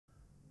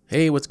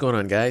Hey, what's going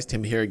on guys?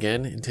 Tim here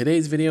again. In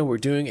today's video, we're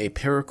doing a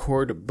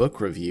Paracord book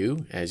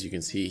review, as you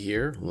can see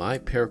here,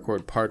 live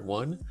Paracord Part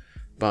 1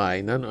 by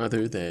none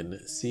other than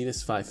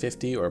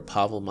Pt.1 or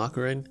Pavel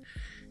Makarin.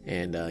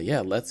 And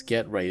yeah, let's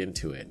get right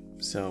into it.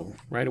 So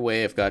right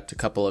away, I've got a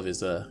couple of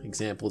his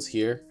examples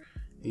here.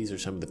 These are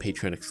some of the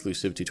Patreon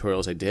exclusive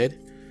tutorials I did.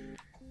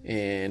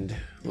 And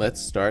let's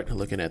start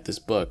looking at this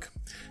book.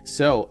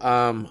 So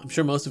I'm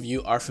sure most of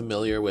you are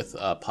familiar with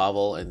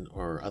Pavel,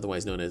 or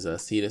otherwise known as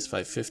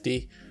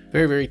Pt.1.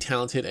 Very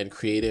talented and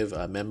creative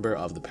member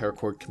of the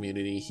Paracord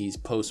community. He's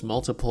posts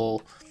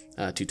multiple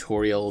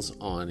tutorials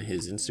on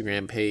his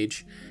Instagram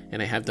page,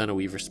 and I have done a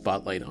Weaver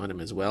spotlight on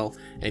him as well.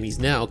 And he's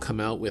now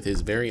come out with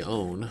his very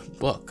own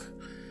book.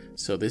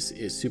 So this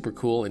is super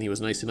cool, and he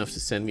was nice enough to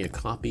send me a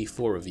copy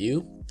for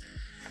review.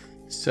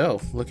 So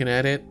looking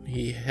at it,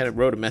 he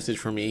wrote a message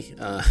for me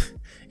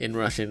in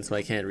Russian, so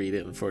I can't read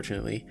it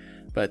unfortunately.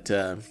 But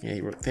yeah,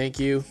 he wrote thank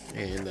you.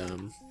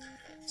 And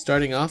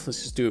starting off,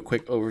 let's just do a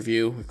quick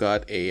overview. We've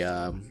got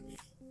a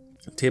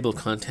table of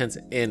contents,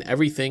 and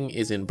everything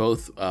is in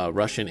both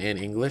Russian and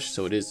English,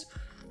 so it is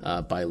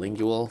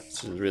bilingual.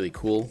 So it's really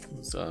cool.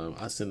 So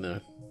us in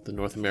the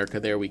North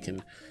America there, we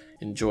can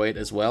enjoy it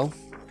as well.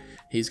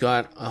 He's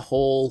got a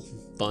whole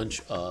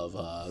bunch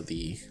of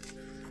the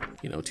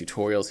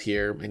tutorials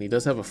here, and he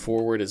does have a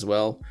foreword as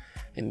well,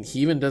 and he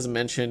even does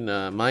mention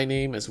my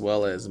name as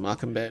well as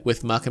Makambet.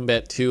 With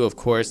Makambet too, of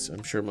course,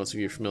 I'm sure most of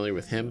you are familiar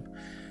with him,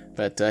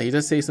 but he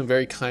does say some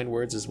very kind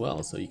words as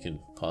well, so you can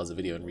pause the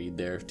video and read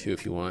there too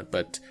if you want.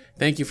 But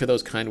thank you for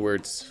those kind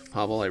words,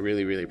 Pavel. I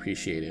really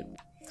appreciate it.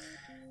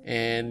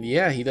 And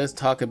yeah, he does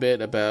talk a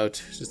bit about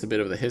just a bit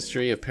of the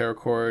history of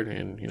Paracord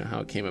and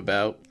how it came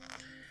about.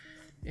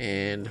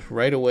 And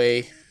right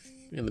away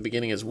in the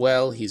beginning as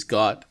well, he's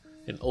got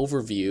an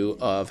overview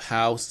of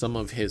how some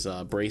of his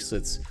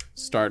bracelets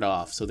start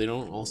off. So they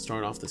don't all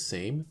start off the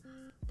same,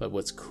 but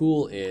what's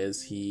cool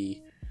is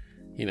he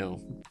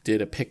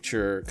did a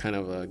picture, kind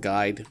of a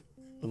guide,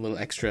 a little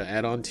extra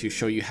add-on to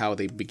show you how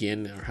they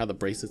begin, or how the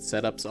bracelet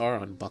setups are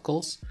on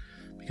buckles,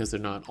 because they're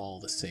not all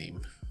the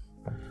same.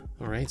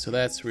 All right, so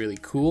that's really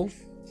cool.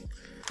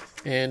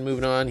 And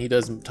moving on, he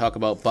does talk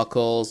about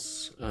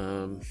buckles,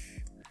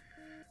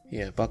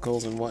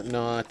 buckles and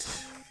whatnot.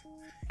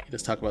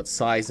 Just talk about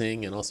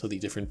sizing and also the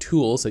different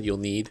tools that you'll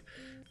need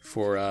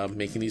for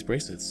making these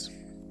bracelets.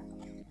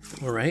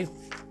 All right,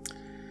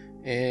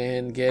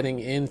 and getting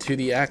into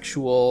the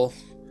actual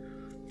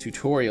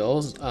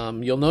tutorials,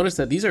 you'll notice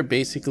that these are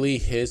basically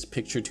his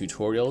picture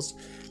tutorials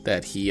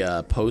that he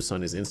posts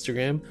on his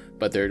Instagram,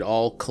 but they're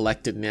all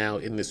collected now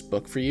in this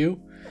book for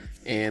you,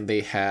 and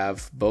they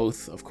have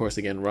both, of course,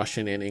 again,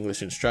 Russian and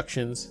English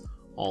instructions,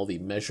 all the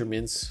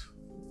measurements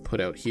put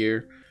out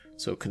here.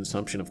 So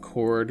consumption of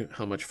cord,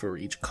 how much for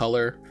each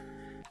color,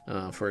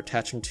 for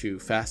attaching to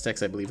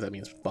Fastex, I believe that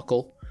means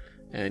buckle,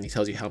 and he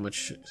tells you how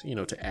much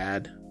to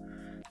add.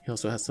 He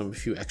also has a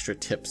few extra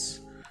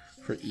tips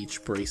for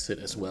each bracelet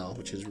as well,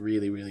 which is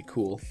really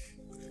cool.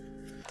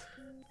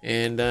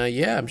 And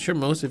yeah, I'm sure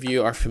most of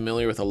you are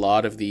familiar with a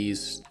lot of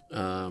these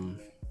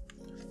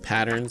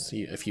patterns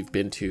if you've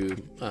been to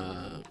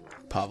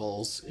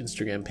Pavel's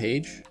Instagram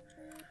page.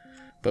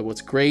 But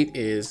what's great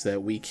is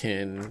that we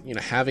can,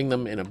 having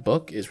them in a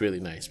book is really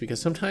nice,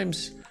 because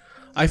sometimes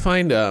I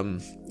find,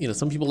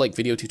 some people like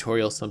video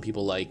tutorials, some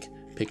people like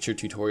picture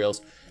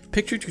tutorials.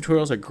 Picture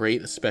tutorials are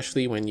great,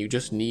 especially when you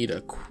just need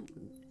a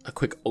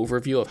quick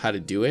overview of how to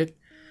do it.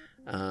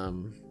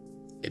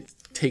 It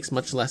takes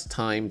much less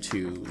time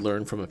to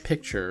learn from a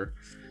picture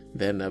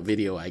than a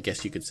video, I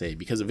guess you could say,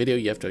 because a video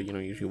you have to,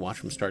 usually watch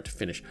from start to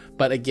finish.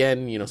 But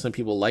again, some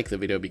people like the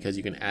video because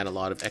you can add a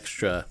lot of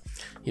extra,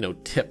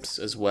 tips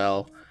as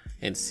well,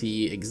 and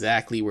see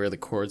exactly where the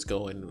cords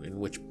go and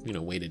which,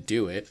 way to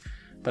do it.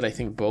 But I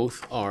think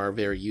both are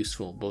very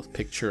useful, both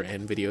picture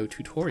and video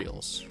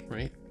tutorials,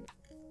 right?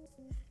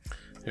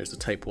 There's the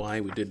Type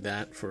Y. We did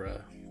that for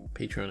a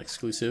Patreon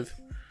exclusive.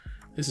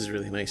 This is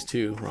really nice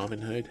too,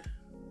 Robin Hood.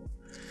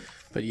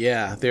 But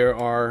yeah, there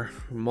are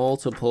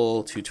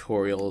multiple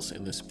tutorials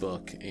in this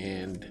book,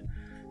 and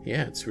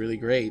yeah, it's really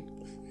great.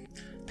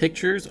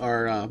 Pictures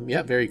are,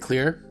 very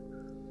clear.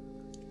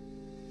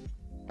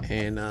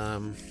 And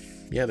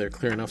yeah, they're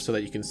clear enough so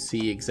that you can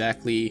see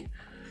exactly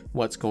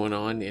what's going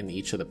on in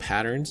each of the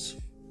patterns.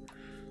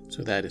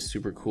 So that is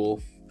super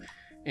cool.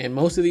 And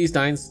most of these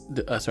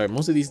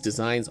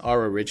designs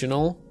are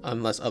original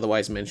unless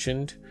otherwise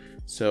mentioned.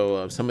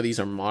 So some of these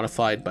are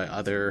modified by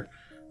other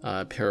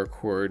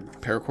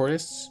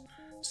Paracordists,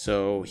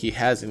 so he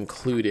has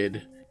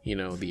included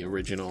the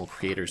original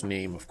creator's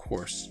name, of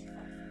course.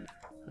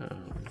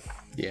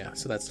 Yeah,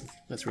 so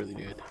that's really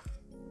good.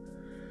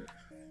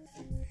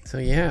 So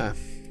yeah,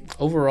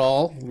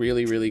 overall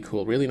really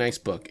cool, really nice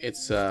book.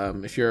 It's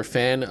if you're a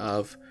fan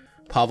of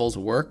Pavel's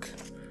work,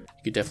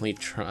 you could definitely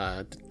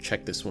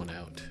check this one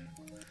out.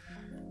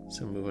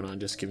 So moving on,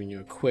 just giving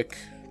you a quick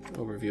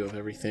overview of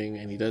everything,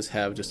 and he does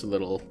have just a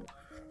little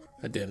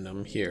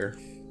addendum here.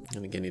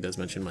 And again, he does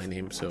mention my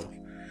name, so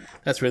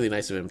that's really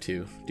nice of him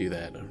to do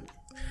that.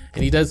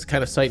 And he does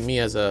kind of cite me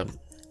as a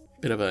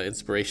bit of an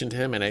inspiration to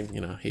him. And I,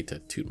 hate to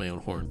toot my own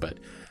horn, but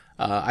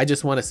I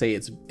just want to say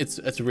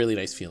it's a really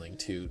nice feeling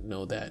to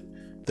know that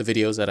the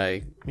videos that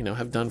I,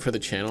 have done for the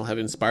channel have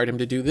inspired him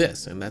to do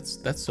this. And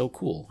that's so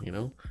cool,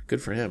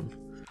 good for him.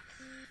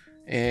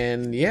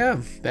 And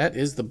yeah, that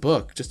is the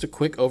book. Just a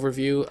quick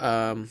overview.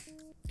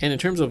 And in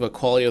terms of the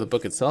quality of the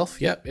book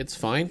itself, yep, it's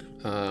fine.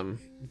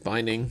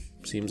 Binding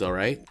seems all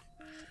right.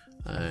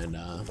 And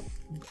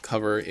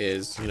cover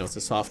is, it's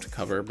a soft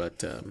cover, but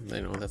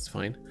that's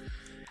fine.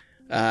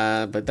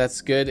 But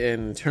that's good.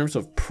 In terms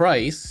of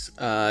price,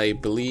 I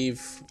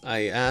believe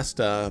I asked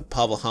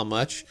Pavel how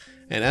much.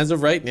 And as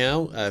of right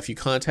now, if you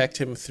contact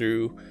him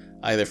through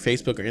either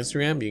Facebook or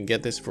Instagram, you can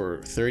get this for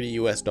 $30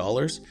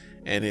 US.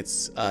 And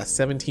it's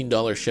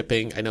 $17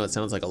 shipping. I know it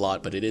sounds like a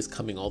lot, but it is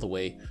coming all the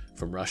way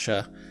from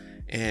Russia.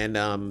 And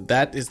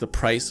that is the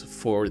price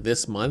for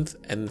this month.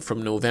 And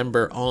from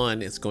November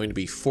on, it's going to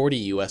be $40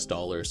 US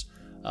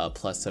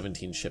plus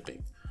 17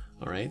 shipping.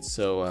 All right,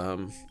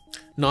 so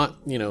not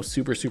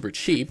super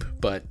cheap,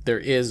 but there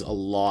is a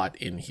lot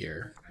in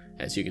here.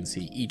 As you can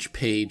see, each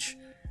page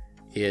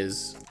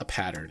is a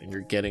pattern, and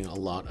you're getting a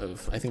lot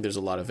of. I think there's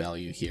a lot of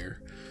value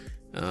here.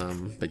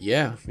 But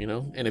yeah,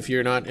 and if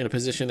you're not in a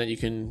position that you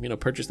can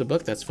purchase the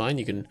book, that's fine.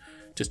 You can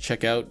just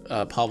check out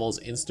Pavel's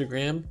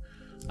Instagram.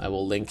 I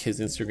will link his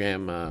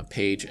Instagram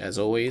page as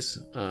always.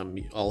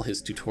 All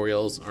his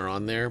tutorials are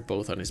on there,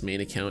 both on his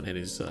main account and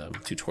his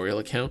tutorial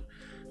account.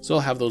 So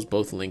I'll have those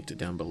both linked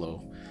down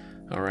below.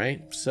 All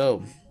right,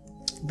 so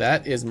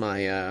that is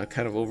my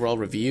kind of overall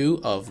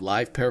review of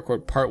Live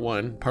Paracord Part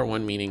 1. Part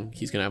 1 meaning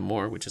he's gonna have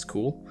more, which is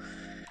cool.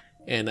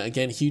 And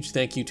again, huge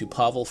thank you to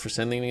Pavel for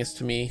sending this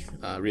to me.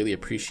 Really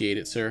appreciate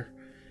it, sir.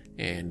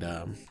 And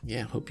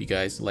yeah, hope you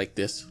guys like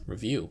this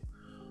review.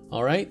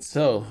 All right,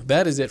 so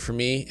that is it for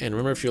me. And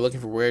remember, if you're looking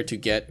for where to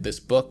get this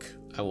book,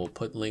 I will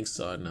put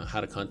links on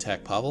how to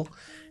contact Pavel,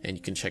 and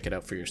you can check it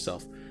out for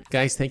yourself.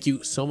 Guys, thank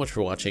you so much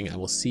for watching. I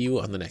will see you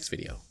on the next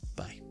video.